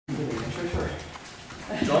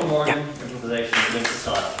John Morgan, improvisation, links to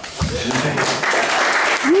style.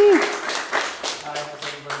 Hi, how's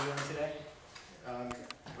everybody doing today?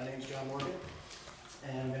 My name is John Morgan,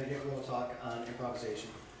 and I'm going to give a little talk on improvisation.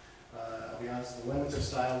 I'll be honest, the limits of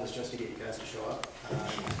style is just to get you guys to show up.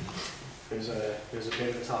 There's a bit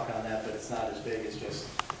of a talk on that, but it's not as big as just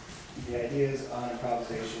the ideas on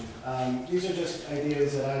improvisation. These are just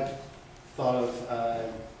ideas that I've thought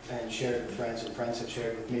of and shared with friends, and friends have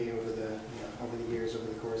shared with me over the years, over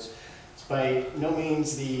the course. It's by no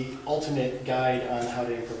means the ultimate guide on how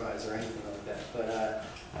to improvise or anything like that, but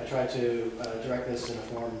I try to direct this in a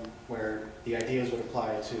form where the ideas would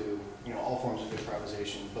apply to all forms of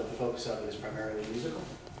improvisation, but the focus of it is primarily musical.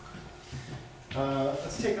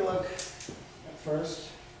 Let's take a look first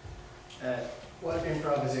at what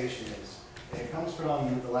improvisation is. It comes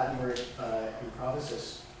from the Latin word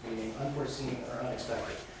improvisus, meaning unforeseen or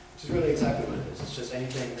unexpected, which is really exactly what it is. It's just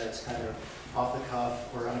anything that's kind of off the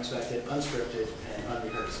cuff or unexpected, unscripted, and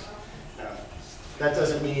unrehearsed. Now, that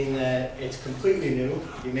doesn't mean that it's completely new.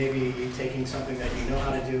 You may be taking something that you know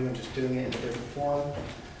how to do and just doing it in a different form,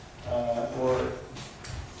 or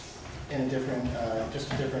in a different,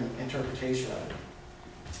 just a different interpretation of it.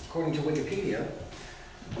 According to Wikipedia,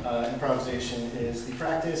 improvisation is the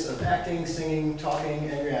practice of acting, singing, talking,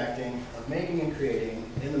 and reacting, of making and creating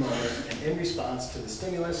in the moment and in response to the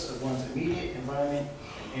stimulus of one's immediate environment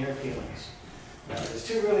and inner feelings. Now, there's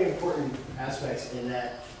two really important aspects in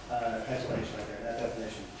that explanation right there, that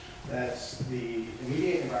definition. That's the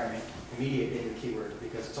immediate environment, immediate being the key word,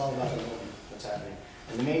 because it's all about the moment that's happening.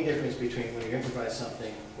 And the main difference between when you improvise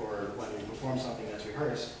something or when you perform something that's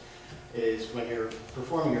rehearsed is when you're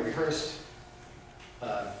performing a rehearsed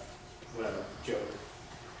whatever, joke,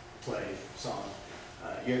 play, song,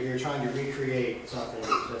 you're trying to recreate something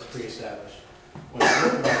that's pre-established. When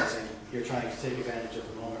you're improvising, you're trying to take advantage of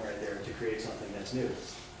the moment right there to create something that's new.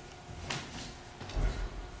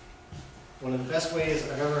 One of the best ways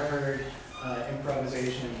I've ever heard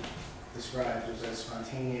improvisation described is as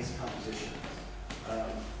spontaneous composition.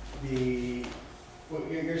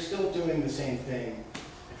 You're still doing the same thing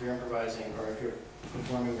if you're improvising or if you're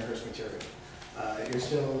performing rehearsed material.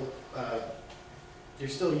 You're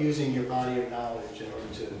still using your body of knowledge in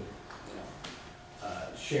order to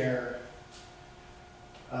share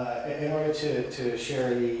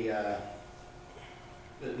share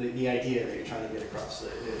the idea that you're trying to get across.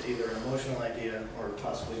 It's either an emotional idea or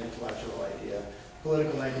possibly an intellectual idea,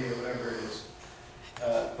 political idea, whatever it is.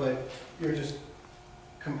 But you're just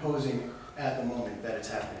composing at the moment that it's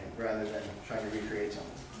happening rather than trying to recreate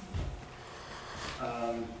something.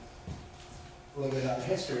 A little bit on the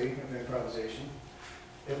history of improvisation.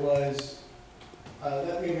 It was,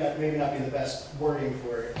 that maybe not be the best wording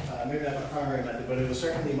for it, maybe not the primary method, but it was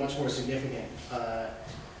certainly much more significant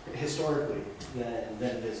historically than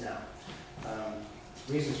it is now.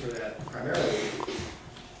 Reasons for that primarily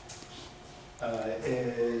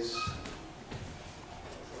is,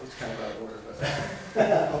 it's kind of out of order, but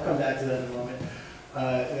I'll come back to that in a moment.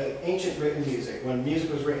 Ancient written music, when music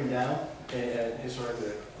was written down,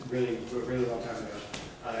 historically, really long time ago,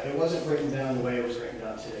 it wasn't written down the way it was written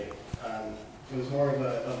down today. It was more of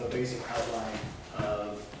a basic outline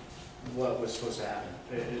of what was supposed to happen.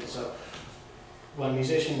 So when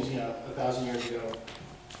musicians, 1,000 years ago,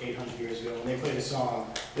 800 years ago, when they played a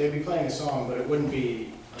song, they'd be playing a song, but it wouldn't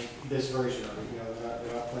be like this version of it.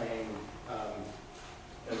 They're not playing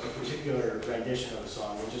a particular rendition of a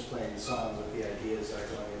song. They're just playing the song with the ideas that are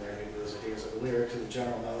going in there. Maybe those ideas of the lyric to the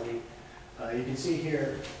general melody. You can see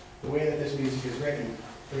here the way that this music is written.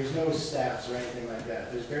 There's no staffs or anything like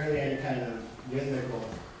that. There's barely any kind of rhythmical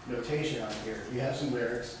notation on here. You have some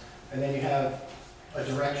lyrics, and then you have a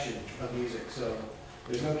direction of music. So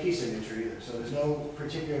there's no key signature either. So there's no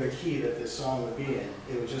particular key that this song would be in.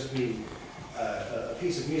 It would just be a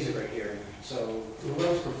piece of music right here. So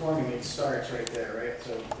whoever's performing it starts right there, right?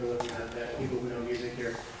 So we're looking at that. People who know music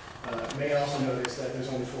here may also notice that there's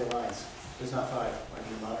only 4 lines. There's not 5, like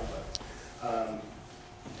in the modern play.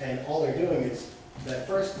 And all they're doing is that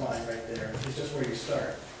first line right there is just where you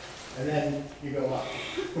start. And then you go up,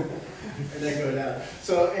 and then go down.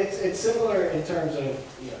 So it's similar in terms of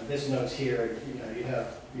this note's here.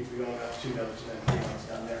 You're going up 2 notes and then 3 notes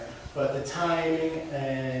down there. But the timing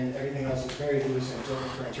and everything else is very loose and it's open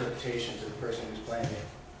for interpretation to the person who's playing it.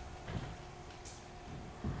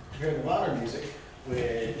 You hear the modern music,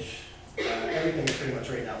 which everything is pretty much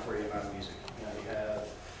written out for you in modern music. You have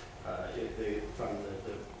from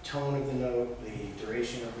the tone of the note, the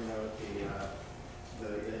duration of the note,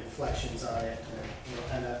 the inflections on it.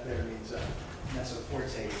 And NF there means mezzo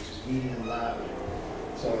forte, which is medium loud.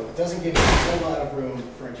 So it doesn't give you a whole lot of room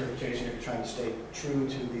for interpretation if you're trying to stay true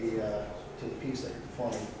to the piece that you're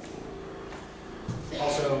performing.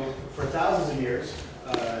 Also, for thousands of years,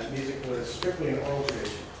 music was strictly an oral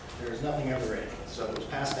tradition. There was nothing ever written. So it was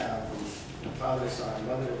passed down from father to son,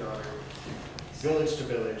 mother to daughter, village to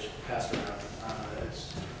village, passed around.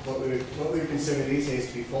 It's what we would consider these days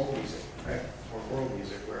to be folk music, right? Or world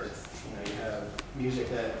music, where you have music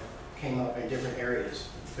that came up in different areas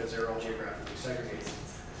because they're all geographically segregated.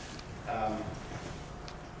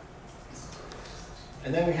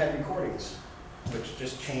 And then we had recordings, which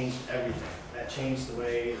just changed everything. That changed the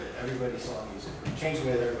way that everybody saw music. It changed the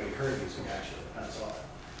way that everybody heard music, actually, not saw it.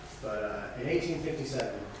 But in 1857,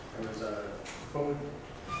 there was a photo,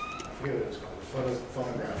 I forget what it was called,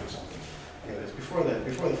 phonograph or something. It was before the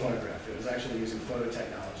phonograph. It was actually using photo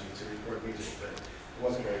technology to record music, but it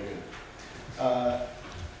wasn't very good.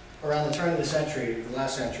 Around the turn of the century, the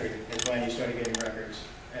last century, is when you started getting records,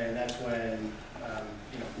 and that's when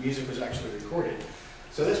music was actually recorded.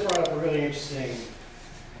 So this brought up a really interesting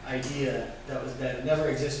idea that never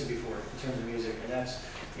existed before in terms of music, and that's,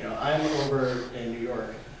 I'm over in New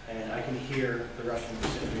York, and I can hear the Russian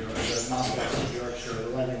Symphony, or the Moscow Symphony Orchestra, or the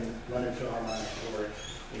London Philharmonic, or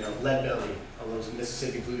Leadbelly, all those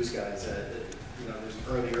Mississippi blues guys. There's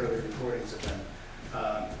early recordings of them.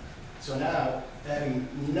 So now, having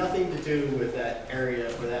nothing to do with that area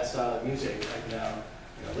or that style of music, I can now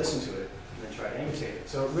listen to it and then try to imitate it.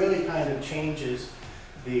 So it really kind of changes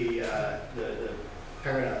the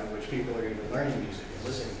paradigm in which people are even learning music and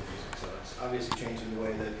listening to music. So it's obviously changing the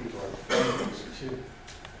way that people are performing music too.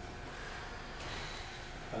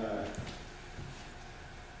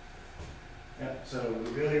 So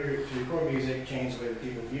really, to record music changed the way that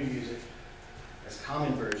people view music as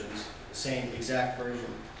common versions. The same exact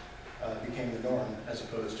version became the norm, as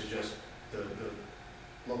opposed to just the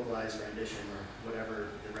localized rendition or whatever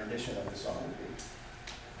the rendition of the song would be.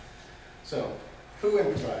 So, who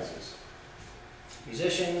improvises?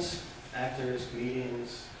 Musicians, actors,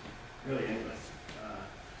 comedians, really anybody.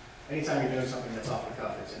 Anytime you're doing something that's off the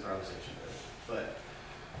cuff, it's improvisation. But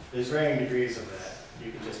there's varying degrees of that.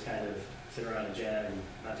 You can just kind of sit around and jam and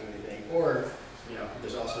not do anything. Or,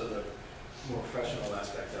 there's also the more professional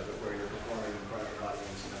aspect of it, where you're performing in front of an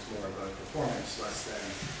audience, and that's more of a performance, less than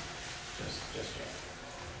just jam.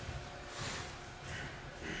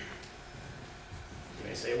 You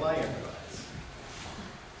may say, why improvise?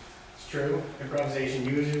 It's true, improvisation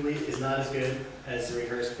usually is not as good as the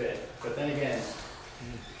rehearsed bit. But then again,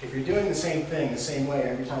 if you're doing the same thing the same way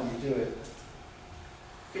every time you do it,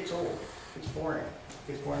 it gets old, it gets boring.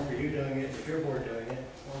 It gets boring for you doing it. If you're bored doing it,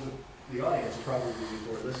 well, the audience will probably be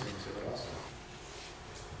bored listening to it also.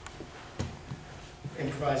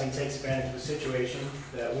 Improvising takes advantage of a situation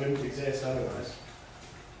that wouldn't exist otherwise.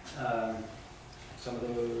 Some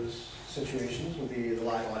of those situations would be the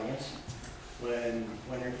live audience. When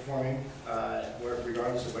you're performing,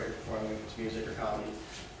 regardless of what you're performing, if it's music or comedy,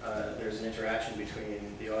 there's an interaction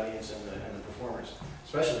between the audience and the performers,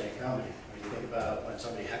 especially in comedy. When you think about when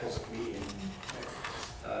somebody heckles a comedian,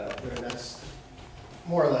 that's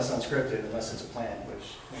more or less unscripted, unless it's a plan,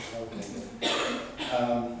 which is another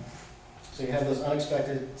thing. So you have those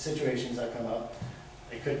unexpected situations that come up.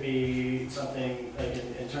 It could be something like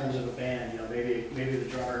in terms of a band, maybe the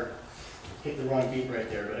drummer hit the wrong beat right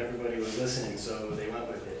there, but everybody was listening, so they went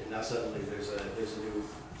with it. And now suddenly there's a new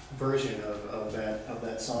version of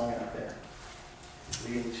that song out there,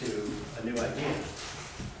 leading to a new idea,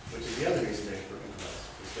 which is the other reason they improvise.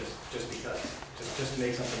 It's just because, just to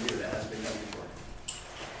make something new that hasn't been done before.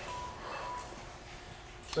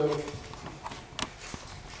 So,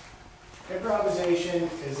 improvisation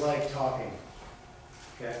is like talking,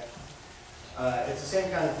 okay? It's the same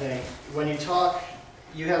kind of thing. When you talk,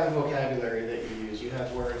 you have a vocabulary that you use. You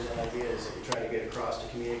have words and ideas that you try to get across to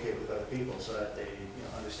communicate with other people so that they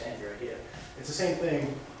understand your idea. It's the same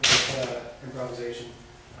thing with improvisation.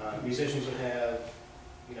 Musicians would have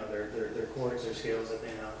their chords, their scales that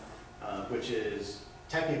they know, which is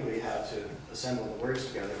technically how to assemble the words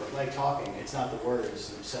together. But like talking, it's not the words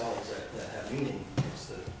themselves that have meaning. It's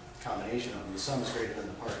the combination of them. The sum is greater than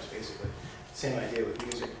the parts, basically. Same idea with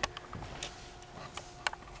music.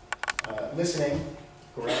 Listening,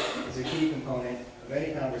 correct, is a key component of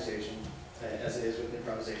any conversation, as it is with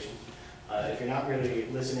improvisation. If you're not really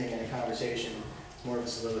listening in a conversation, it's more of a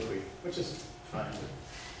soliloquy, which is fine.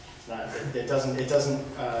 But it doesn't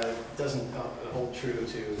hold true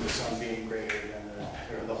to the sum being greater than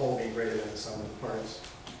or the whole being greater than the sum of the parts.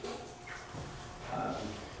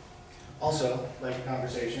 Also, like a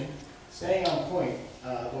conversation, staying on point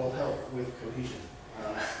will help with cohesion.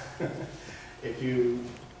 If you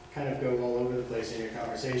kind of go all over the place in your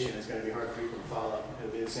conversation, it's going to be hard for people to follow.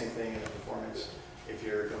 It'll be the same thing in a performance. If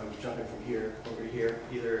you're jumping from here over to here,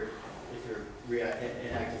 either if you're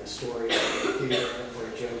enacting a story here or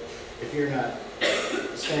a joke, if you're not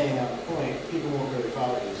staying on point, people won't really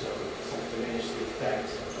follow you, so it's going to diminish the effect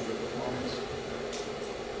of the performance.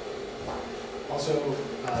 Also,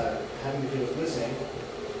 having to do with listening,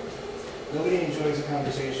 nobody enjoys a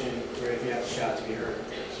conversation where if you have to shout to be heard.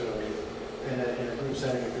 So in a group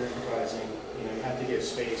setting, if you're improvising, you have to give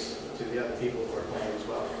space to the other people who are playing as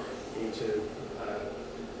well. You need to,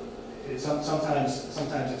 sometimes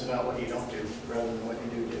it's about what you don't do rather than what you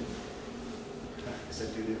do. I said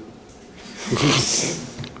do.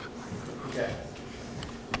 Okay.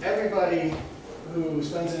 Everybody who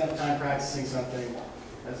spends enough time practicing something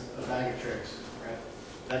has a bag of tricks, right?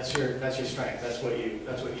 That's your strength. That's what you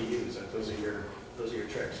use. Those are your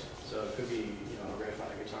tricks. So it could be a riff on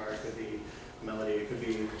a guitar. It could be a melody. It could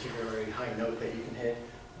be a particularly high note that you can hit.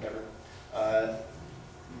 Whatever.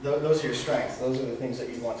 Those are your strengths. Those are the things that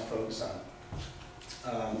you want to focus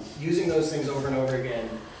on. Using those things over and over again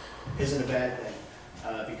isn't a bad thing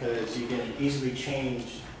because you can easily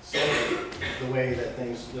change the way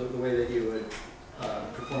that you would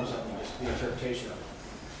perform something, just the interpretation of it.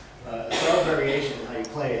 A subtle variation in how you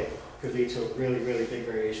play it could lead to a really, really big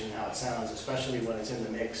variation in how it sounds, especially when it's in the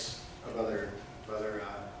mix of other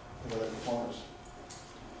performers.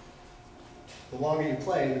 The longer you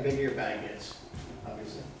play, the bigger your bag gets,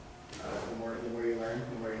 obviously. The more you learn,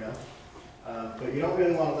 the more you know. But you don't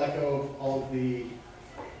really want to let go of all of the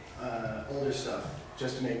older stuff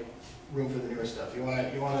just to make room for the newer stuff. You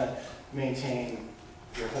want to maintain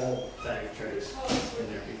your whole bag of tricks in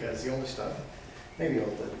there because the older stuff, maybe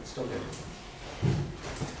old, but it's still good.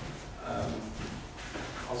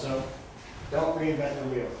 Also, don't reinvent the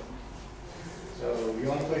wheel. So you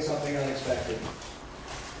want to play something unexpected,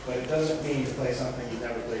 but it doesn't mean to play something you've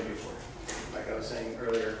never played before. Like I was saying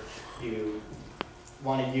earlier, you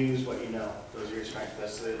want to use what you know. Those are your strengths.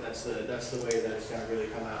 That's the way that it's going to really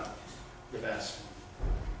come out the best.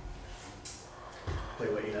 Play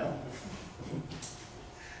what you know.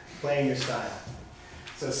 Playing your style.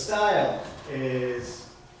 So style is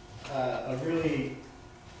a really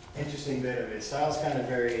interesting bit of it. Style is kind of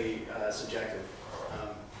very subjective.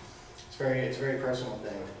 It's a very personal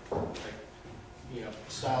thing. Like,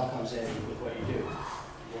 style comes in with what you do,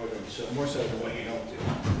 more so than what you don't do.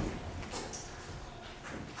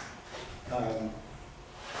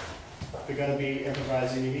 If you're going to be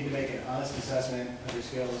improvising, you need to make an honest assessment of your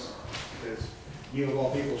skills, because you of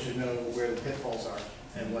all people should know where the pitfalls are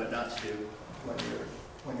and what not to do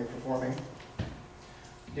when you're performing.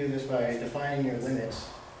 Do this by defining your limits.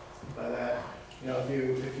 By that,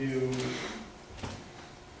 if you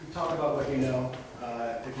talk about what you know,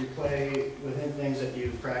 if you play within things that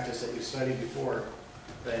you've practiced, that you've studied before,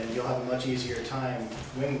 then you'll have a much easier time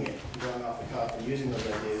winging it, going off the cuff, and using those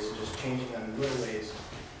ideas and just changing them in little ways,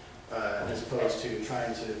 as opposed to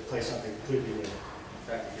trying to play something completely new. In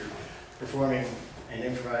fact, if you're performing and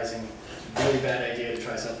improvising, it's a really bad idea to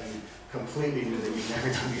try something completely new that you've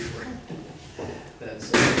never done before.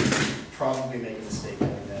 That's probably make a mistake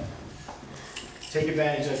doing that. Take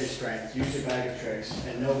advantage of your strengths, use your bag of tricks,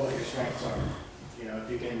 and know what your strengths are. If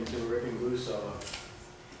you can do a ripping blues solo,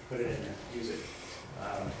 put it in there, use it.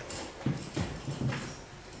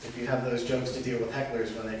 If you have those jokes to deal with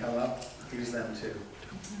hecklers when they come up, use them too.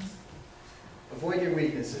 Avoid your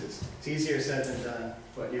weaknesses. It's easier said than done,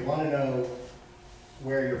 but you want to know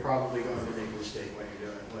where you're probably going to make a mistake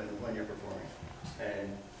when you're performing,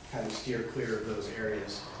 and kind of steer clear of those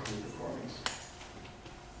areas in your performance.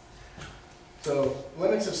 So,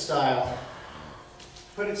 limits of style.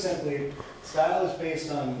 Put it simply, style is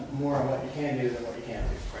based on more on what you can do than what you can't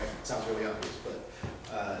do, right? It sounds really obvious, but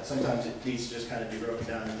sometimes it needs to just kind of be broken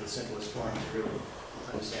down into the simplest form to really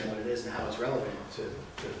understand what it is and how it's relevant to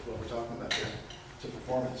what we're talking about here, to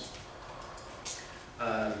performance.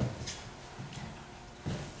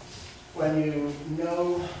 When you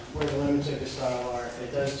know where the limits of your style are,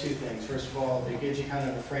 it does two things. First of all, it gives you kind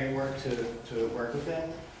of a framework to work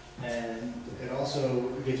within, and it also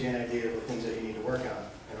gives you an idea of the things that you need to work on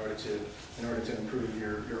in order to improve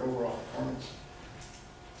your overall performance.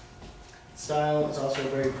 Style is also a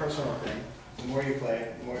very personal thing. The more you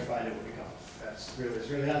play, the more you find it will become. There's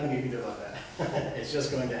really nothing you can do about that. It's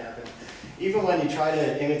just going to happen. Even when you try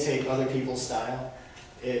to imitate other people's style,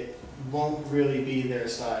 it won't really be their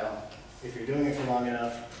style. If you're doing it for long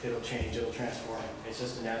enough, it'll change, it'll transform. It's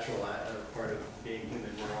just a natural part of being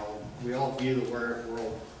human. We all view the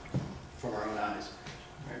world from our own eyes,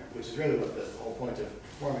 right? Which is really what the whole point of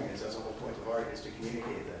performing is. That's the whole point of art, is to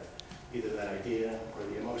communicate that. either that idea or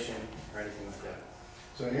the emotion or anything like that.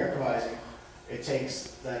 So when you're improvising, it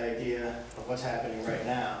takes that idea of what's happening right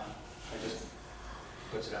now and just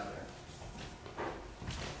puts it out there.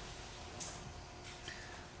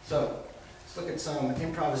 So let's look at some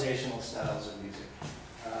improvisational styles of music.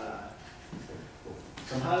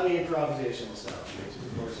 Some highly improvisational styles of music,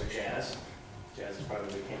 of course, are jazz. Jazz is probably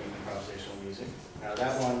the king of improvisational music. Now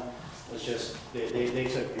that one was just, they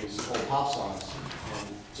took these old pop songs and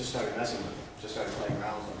just started messing with them, just started playing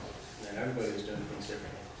around with them. And then everybody was doing things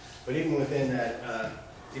differently. But even within that,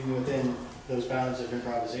 even within those bounds of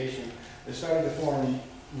improvisation, they started to form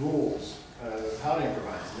rules of how to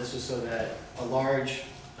improvise. And this was so that a large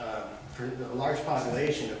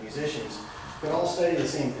population of musicians could all study the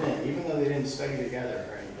same thing, even though they didn't study together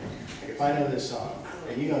or anything. Like if I know this song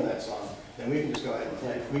and you know that song, then we can just go ahead and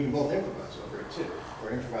play it. We can both improvise over it too,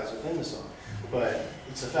 or improvise within the song. But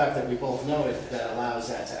it's the fact that we both know it that allows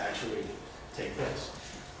that to actually take place.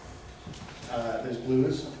 There's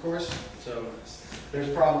blues, of course. So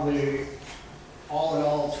there's probably, all in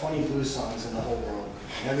all, 20 blues songs in the whole world.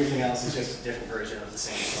 And everything else is just a different version of the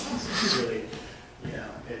same songs. It's really, you know,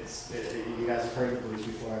 you guys have heard the blues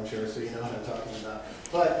before, I'm sure, so you know what I'm talking about.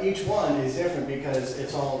 But each one is different because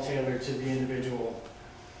it's all tailored to the individual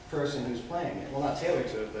person who's playing it. Well, not tailored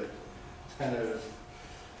to it, but it's kind of,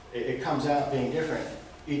 it comes out being different.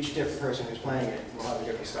 Each different person who's playing it will have a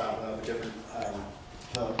different style, will have a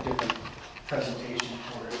different presentation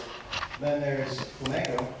for it. Then there's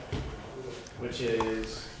flamenco, which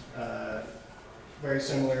is very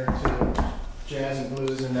similar to jazz and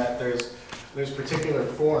blues in that there's particular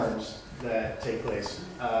forms that take place.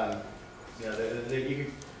 You know, you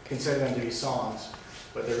could consider them to be songs,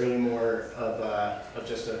 but they're really more of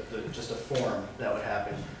just a form that would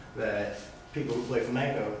happen. That people who play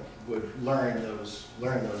flamenco would learn those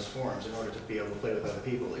forms in order to be able to play with other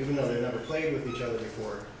people, even though they've never played with each other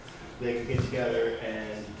before. They could get together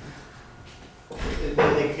and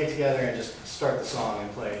just start the song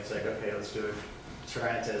and play. It's like, okay, let's do it.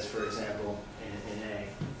 Tarantes, for example, in A,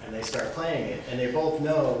 and they start playing it, and they both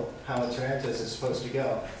know how a tarantes is supposed to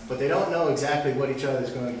go, but they don't know exactly what each other is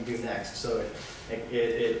going to do next. So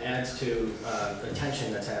it adds to the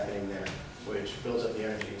tension that's happening there, which builds up the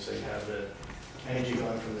energy. So you have the energy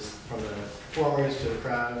going from the performers to the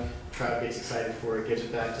crowd. The crowd gets excited for it, gives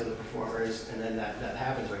it back to the performers, and then that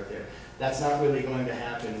happens right there. That's not really going to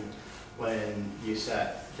happen when you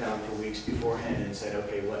sat down for weeks beforehand and said,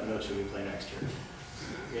 okay, what note should we play next year?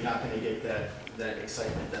 You're not going to get that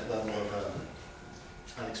excitement, that level of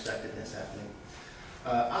unexpectedness happening.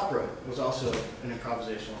 Opera was also an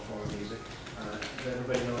improvisational form of music. Does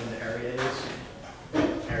everybody know what an aria is?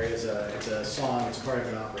 Aria is it's a song, it's part of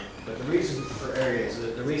an opera. But the reason for arias,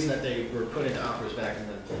 the reason that they were put into operas back in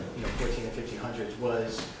the 14 and 1500s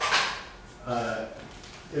was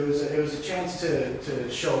it was a chance to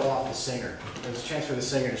show off the singer. It was a chance for the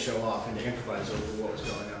singer to show off and to improvise over what was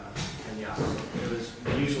going on in the opera. It was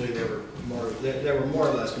usually they were more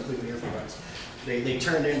or less completely improvised. They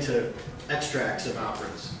turned into extracts of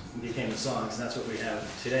operas and became the songs, and that's what we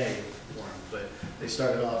have today for them. But they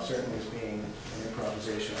started off certainly as being an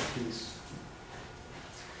improvisational piece.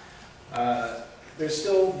 There's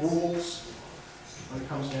still rules when it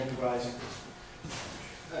comes to improvising.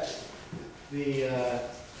 The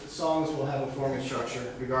songs will have a form and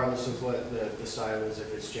structure, regardless of what the style is,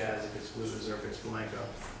 if it's jazz, if it's blues, or if it's flamenco,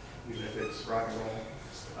 even if it's rock and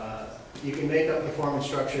roll. You can make up the form and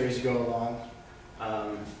structure as you go along.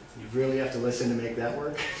 You really have to listen to make that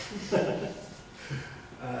work.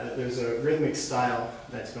 There's a rhythmic style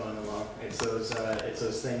that's going along. It's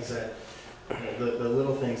those things that, the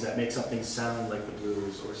little things that make something sound like the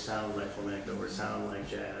blues, or sound like flamenco, or sound like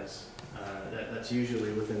jazz. That's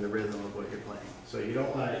usually within the rhythm of what you're playing. So you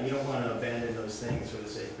don't want to abandon those things for the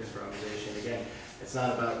sake of improvisation. Again, it's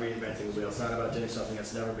not about reinventing the wheel. It's not about doing something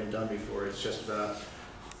that's never been done before. It's just about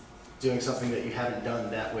doing something that you haven't done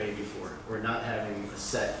that way before, or not having a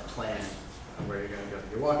set plan of where you're going to go.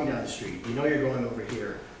 You're walking down the street. You know you're going over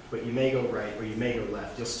here, but you may go right or you may go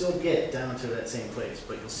left. You'll still get down to that same place,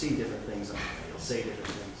 but you'll see different things on the way. You'll say different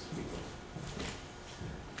things.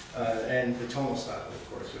 And the tonal style,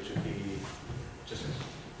 of course, which would be just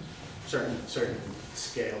certain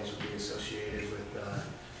scales would be associated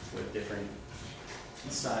with different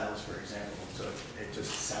styles, for example. So it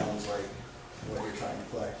just sounds like what you're trying to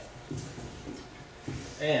play.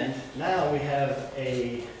 And now we have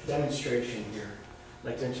a demonstration here. I'd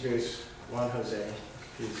like to introduce Juan Jose,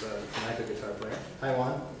 who's a flamenco guitar player. Hi,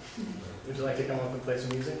 Juan. Would you like to come up and play some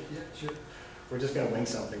music? Yeah, sure. We're just going to wing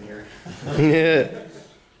something here. Yeah.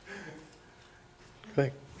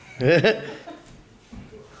 Quick.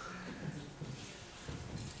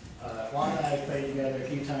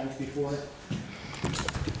 times before.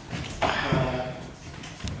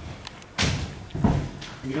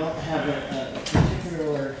 We don't have a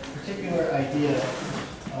particular idea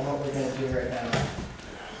on what we're going to do right now.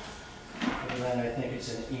 Other than I think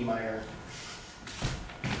it's an E minor.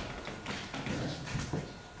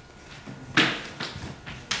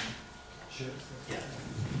 Sure. Yeah.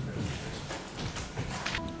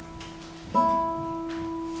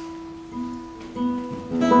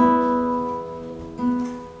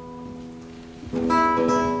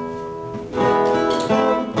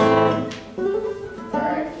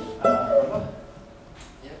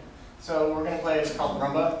 So we're going to play, it's called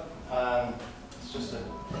rumba. It's just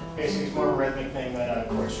basically it's more of a rhythmic thing than a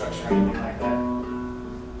chord structure or anything like that.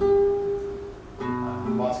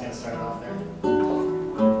 Juan's going to start it off there.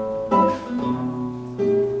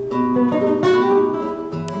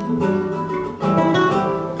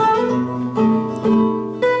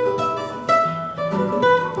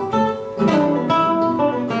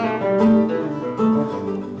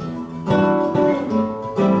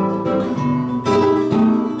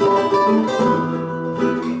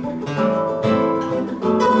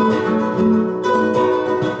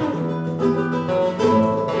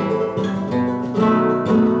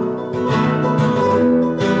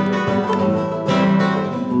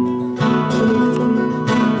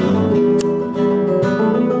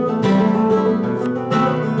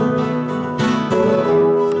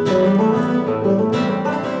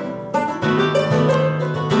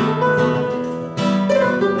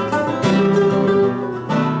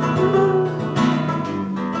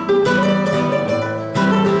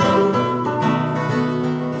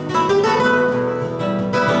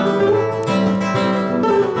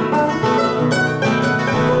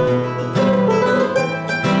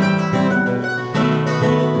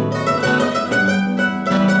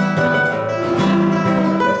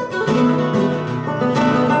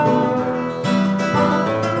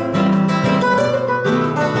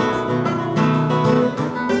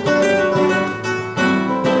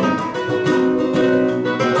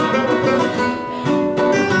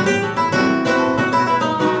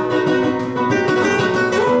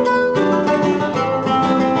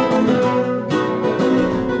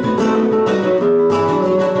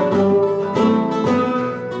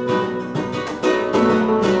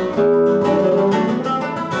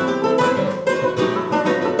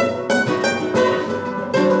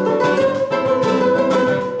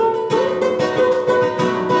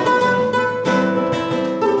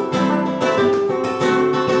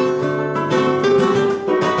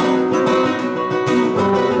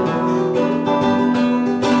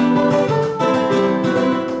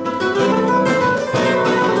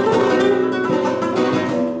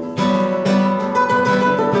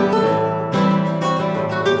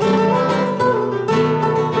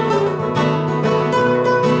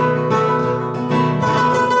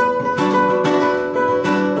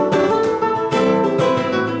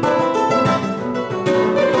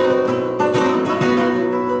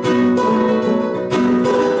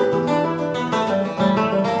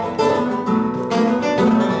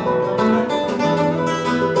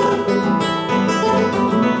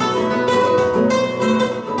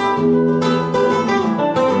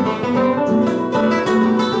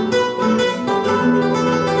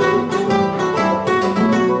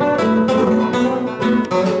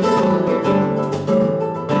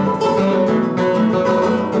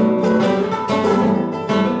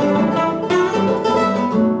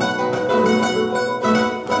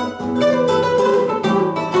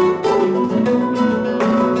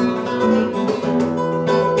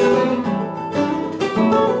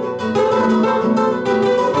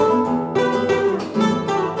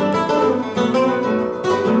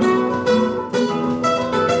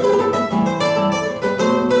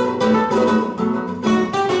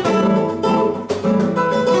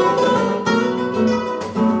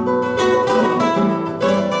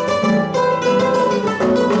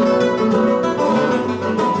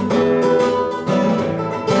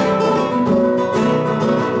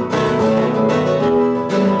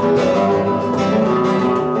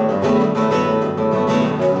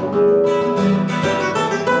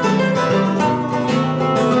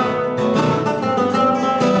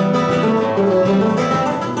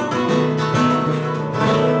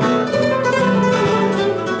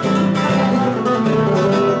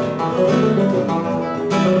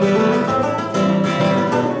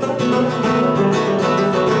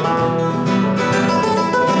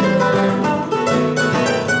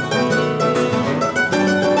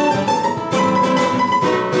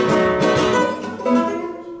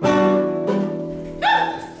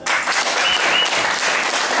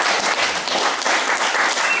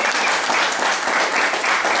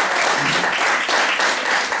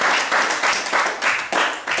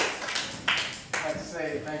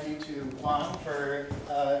 Juan for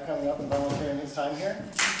coming up and volunteering his time here.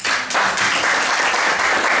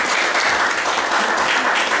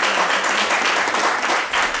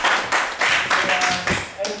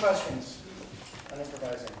 Any questions on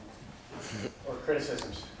improvising or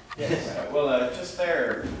criticisms? Yes. Well, just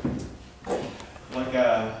there, like,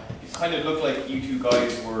 it kind of looked like you two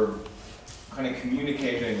guys were kind of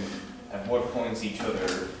communicating at what points each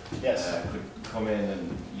other Yes. could come in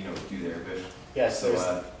and, you know, do their bit. Yes.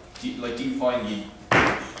 So, do you find it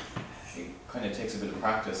kind of takes a bit of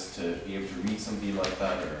practice to be able to read somebody like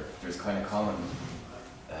that, or there's kind of common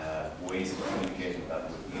ways of communicating that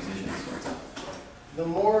with musicians, for example? The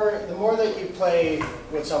more that you play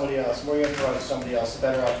with somebody else, the more you improvise with somebody else, the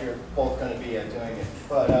better off you're both going to be at doing it.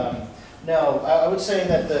 But no, I would say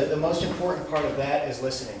that the most important part of that is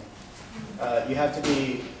listening. You have to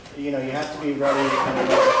be, you have to be ready to kind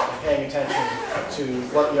of paying attention to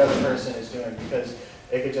what the other person is doing, because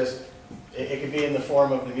it could be in the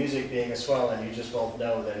form of the music being a swell, and you just won't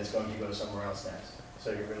know that it's going to go somewhere else next.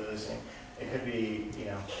 So you're really listening. It could be,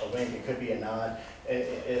 a wink. It could be a nod.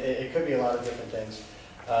 It could be a lot of different things.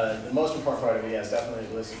 The most important part of it, yes, definitely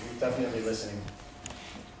listening.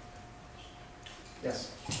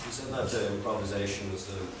 Yes. You said that improvisation was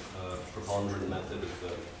the preponderant method of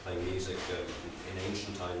playing music in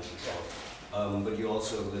ancient times and so on. But you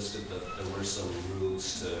also listed that there were some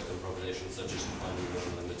rules to improvisation, such as defining your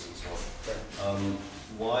own limits and so on. Sure.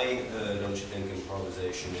 Why don't you think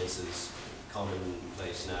improvisation is as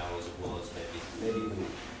commonplace now as it was maybe even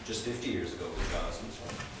just 50 years ago with jazz and so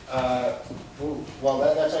on? Well,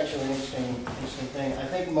 that's actually an interesting thing. I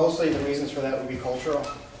think mostly the reasons for that would be cultural,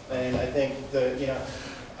 and I think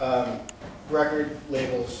record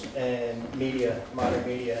labels and modern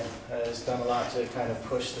media has done a lot to kind of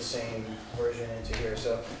push the same version into here.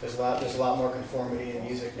 So there's a lot more conformity in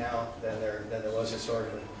music now than there was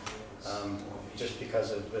historically, just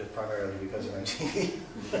primarily because of MTV,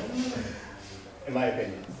 in my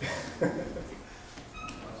opinion.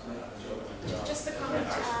 Just a comment.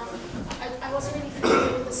 I wasn't really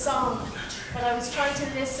familiar with the song, but I was trying to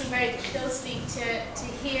listen very closely to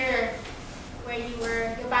hear where you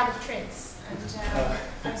were your bag of tricks, and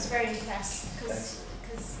I was very impressed because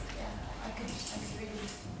I could really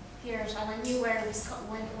hear it, and I knew where it was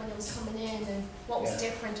when it was coming in and what was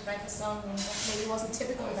different about the song and what maybe wasn't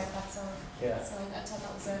typical about that song. Yeah. So I thought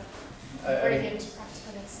that was a very good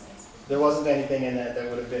practical exercise. There wasn't anything in that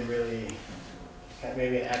would have been really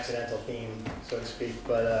maybe an accidental theme, so to speak,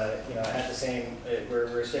 but I had the same.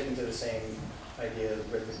 We're sticking to the same idea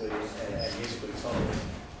rhythmically and musically, tonally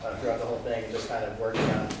throughout the whole thing, and just kind of working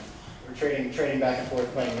on. We're trading back and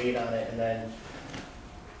forth, playing lead on it, and then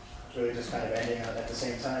really just kind of ending on at the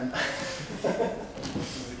same time.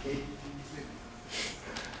 This is the key.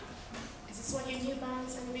 Is this what your new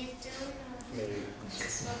band's going to be doing? Maybe.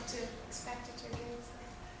 It's not to expect it or do.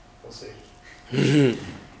 We'll see.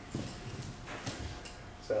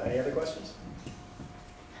 So, any other questions?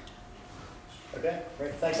 Okay,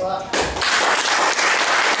 great. Thanks a lot.